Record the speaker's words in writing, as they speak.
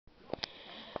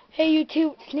Hey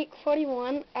YouTube,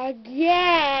 Sneak41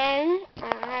 again.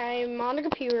 I'm on the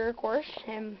computer, of course,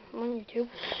 and I'm on YouTube.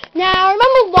 Now,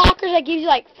 remember lockerz that gives you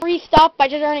like free stuff by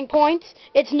just earning points?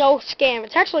 It's no scam.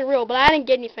 It's actually real, but I didn't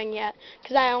get anything yet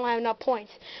because I don't have enough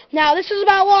points. Now, this is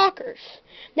about lockerz.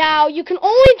 Now, you can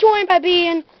only join by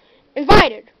being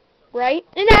invited, right?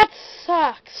 And that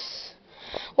sucks.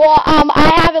 Well,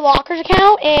 I have a lockerz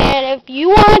account, and if you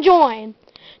want to join,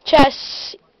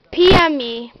 just PM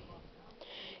me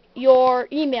your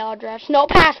email address. No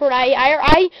password.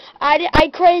 I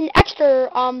created an extra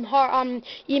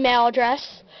email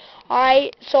address.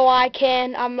 Alright, so I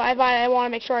can I want to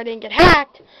make sure I didn't get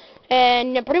hacked,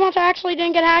 and pretty much I actually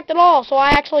didn't get hacked at all. So I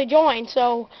actually joined.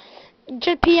 So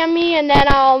just PM me, and then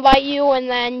I'll invite you, and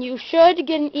then you should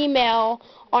get an email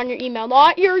on your email,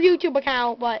 not your YouTube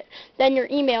account, but then your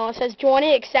email. It says join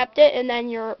it, accept it, and then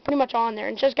you're pretty much on there,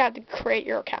 and just got to create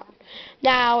your account.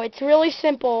 Now, it's really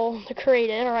simple to create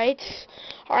it, alright?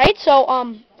 Alright, so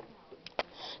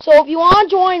if you want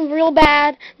to join real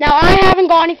bad, now I haven't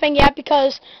got anything yet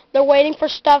because they're waiting for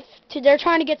they're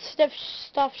trying to get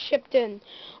stuff shipped in.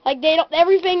 Like,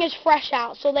 everything is fresh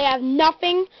out, so they have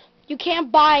nothing. You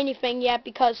can't buy anything yet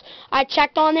because I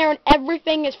checked on there and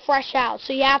everything is fresh out.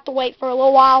 So you have to wait for a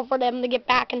little while for them to get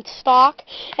back in stock,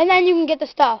 and then you can get the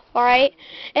stuff, alright?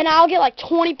 And I'll get like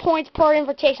 20 points per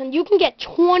invitation. You can get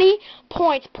 20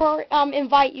 points per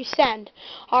invite you send,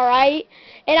 alright?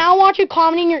 And I don't want you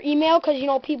commenting your email because, you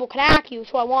know, people can hack you,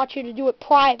 so I want you to do it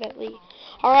privately.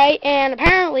 Alright, and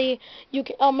apparently you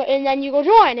can, and then you go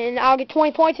join, and I'll get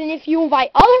 20 points. And if you invite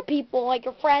other people, like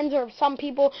your friends or some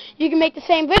people, you can make the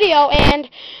same video, and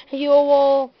you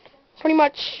will pretty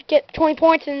much get 20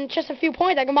 points. And just a few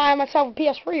points, I can buy myself a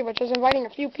PS3, which is inviting a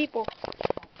few people.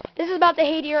 This is about the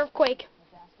Haiti earthquake.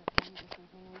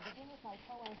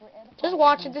 Just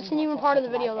watch it. This isn't even part of the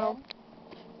video, though.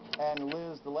 And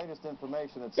Liz, the latest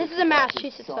information that's this is in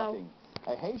Massachusetts, though.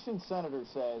 A Haitian senator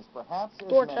says perhaps as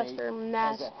Dorchester, many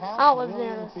Mass. as a half I'll live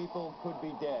million there. people could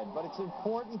be dead. But it's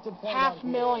important to point Half out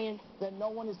million. that no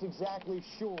one is exactly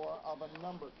sure of a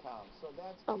number count. So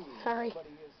that's key. Sorry. But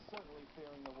he is certainly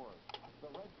fearing the worst. The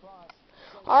Red Cross.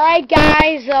 Alright,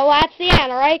 guys, so that's the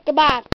end, alright? Goodbye.